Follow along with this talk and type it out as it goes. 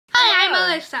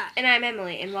Melissa. And I'm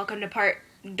Emily, and welcome to part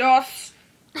dos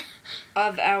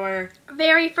of our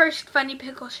very first Funny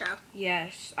Pickle show.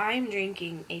 Yes, I'm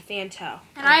drinking a Fanta.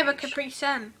 And I have a Capri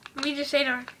Sun. We just ate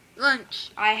our lunch.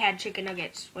 I had chicken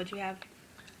nuggets. What'd you have?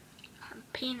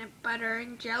 Peanut butter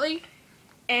and jelly.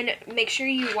 And make sure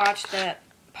you watch the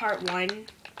part 1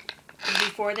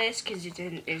 before this, because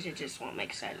it just won't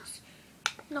make sense.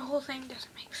 The whole thing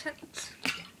doesn't make sense.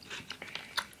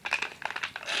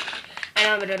 I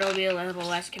know, but it'll be a little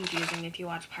less confusing if you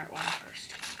watch part 1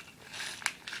 first.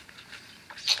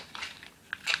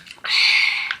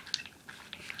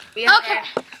 We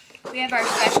have our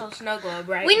special snow globe,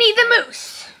 right? We need the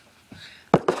moose.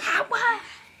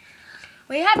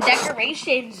 We have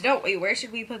decorations, don't we? Where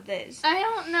should we put this? I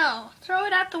don't know. Throw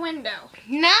it out the window.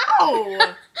 No!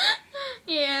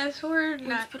 Yes, we're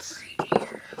Let's nuts. put it right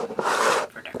here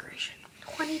for decoration.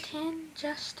 2010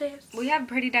 Justice. We have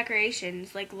pretty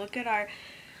decorations. Like, look at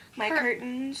my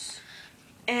curtains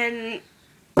and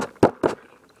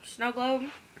snow globe.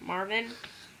 Marvin,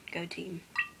 go team.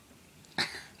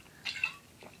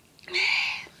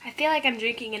 I feel like I'm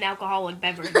drinking an alcoholic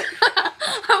beverage.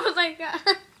 I was like,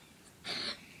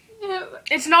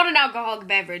 It's not an alcoholic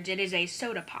beverage. It is a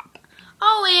soda pop.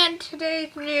 oh, and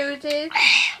today's news is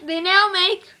they now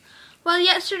make. Well,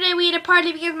 yesterday we had a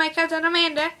party because my cousin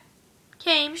Amanda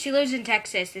came. She lives in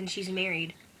Texas and she's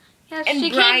married. Yes, And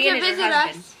she Brian came to is her visit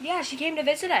husband. us. Yeah, she came to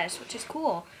visit us, which is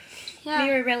cool. Yeah.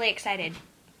 We were really excited.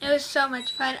 It was so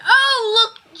much fun.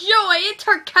 Oh, look, Joy, it's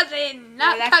her cousin,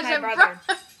 not No, that's cousin my brother.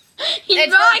 He's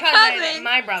It's my her cousin.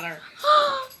 my brother.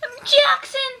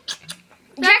 Jackson.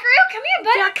 Jackaroo, come here,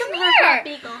 buddy. Jackson Come has that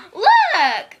here. beagle.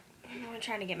 Look. I'm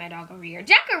trying to get my dog over here.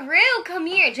 Jackaroo, come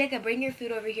here. Jacob, bring your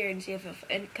food over here and see if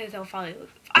because he'll follow you.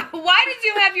 Why did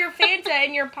you have your Fanta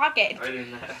in your pocket? I didn't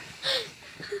know.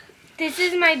 This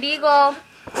is my beagle.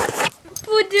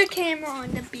 Put the camera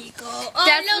on the beagle. Oh,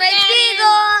 That's look my at him.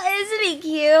 beagle. Isn't he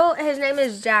cute? His name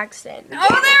is Jackson.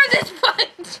 Oh, there's his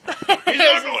foot.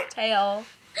 Here's his tail.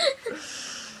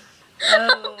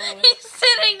 Oh. He's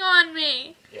sitting on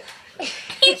me. Yeah.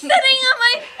 He's sitting on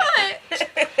my foot.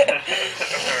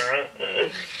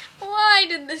 Why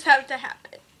did this have to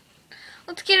happen?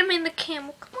 Let's get him in the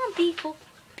camel. Come on, Beagle.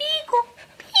 Beagle.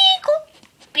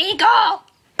 Beagle. Beagle.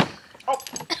 Oh.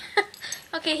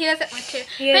 Okay, he doesn't want to.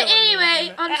 He But doesn't want anyway,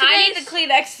 to. on I need today's, the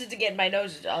Kleenex to get my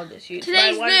nose. I'll just use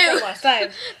today's my one from news. last time.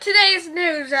 Today's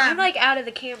news. I'm like out of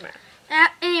the camera.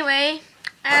 Anyway,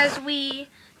 as we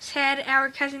said, our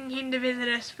cousin came to visit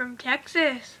us from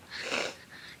Texas.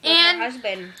 With And her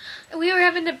husband. we were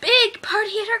having a big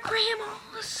party at our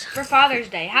grandma's. For Father's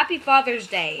Day. Happy Father's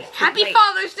Day. Happy Wait.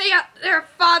 Father's Day out there,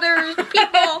 fathers,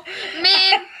 people, men,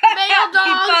 male Happy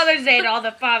dogs. Father's Day to all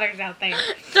the fathers out there.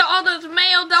 To all those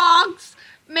male dogs,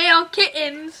 male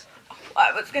kittens.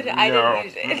 I didn't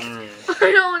use it.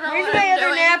 I don't know Where's what my I'm other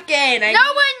doing. napkin?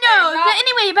 No one knows. But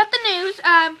anyway, about the news,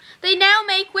 they now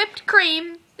make whipped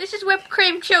cream. This is whipped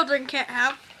cream children can't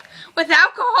have. With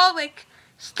alcoholic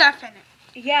stuff in it.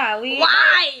 Yeah,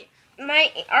 Why?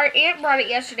 Our aunt brought it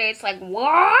yesterday. It's like,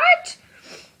 what?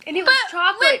 And it was But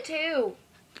chocolate too.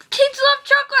 Kids love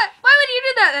chocolate. Why would you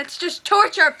do that? That's just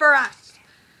torture for us.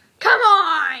 Come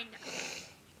on.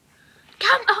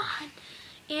 Come on.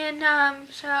 And,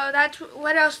 so that's,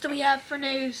 what else do we have for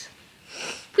news?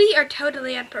 We are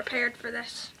totally unprepared for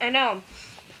this. I know.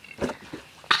 That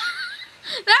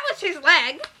was his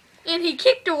leg. And he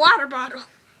kicked a water bottle.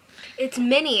 It's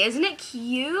Minnie. Isn't it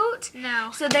cute?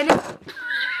 No. So then it's...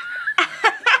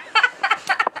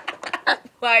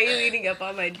 Why are you eating up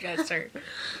on my dresser?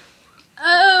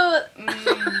 Oh.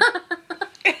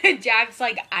 Jack's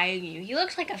like eyeing you. He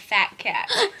looks like a fat cat.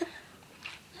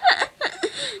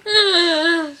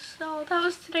 So that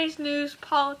was today's news.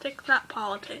 Politics, not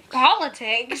politics.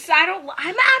 Politics? I'm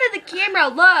out of the camera.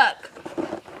 Look.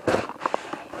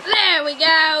 There we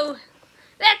go.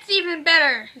 That's even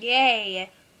better. Yay.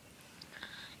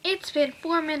 It's been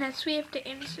 4 minutes. We have to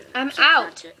answer. I'm some out.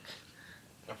 projects.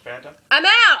 A Fanta? I'm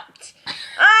out.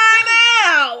 I'm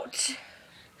out.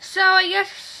 So I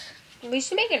guess. We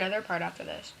should make another part after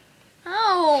this.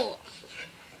 Oh.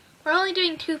 We're only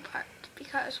doing 2 parts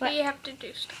because What? we have to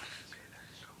do stuff.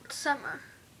 It's summer.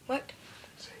 What?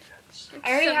 It's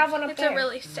I already have one up It's there. a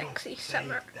really sexy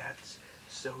summer. That's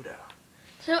soda.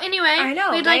 So anyway, I know,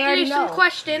 we'd they like to already do some know.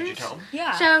 questions. Did you tell him?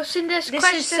 Yeah. So send us This is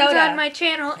questions soda. on my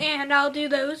channel, and I'll do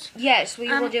those. Yes, we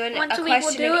will do Once a a week we'll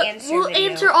question do and it. answer We'll video.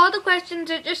 answer all the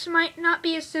questions. It just might not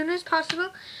be as soon as possible,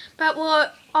 but we'll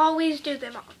always do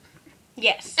them all.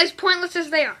 Yes. As pointless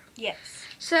as they are. Yes.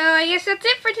 So I guess that's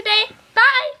it for today.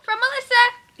 Bye from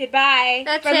Melissa. Goodbye.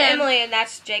 That's From him. Emily, and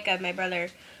that's Jacob, my brother.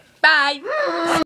 Bye.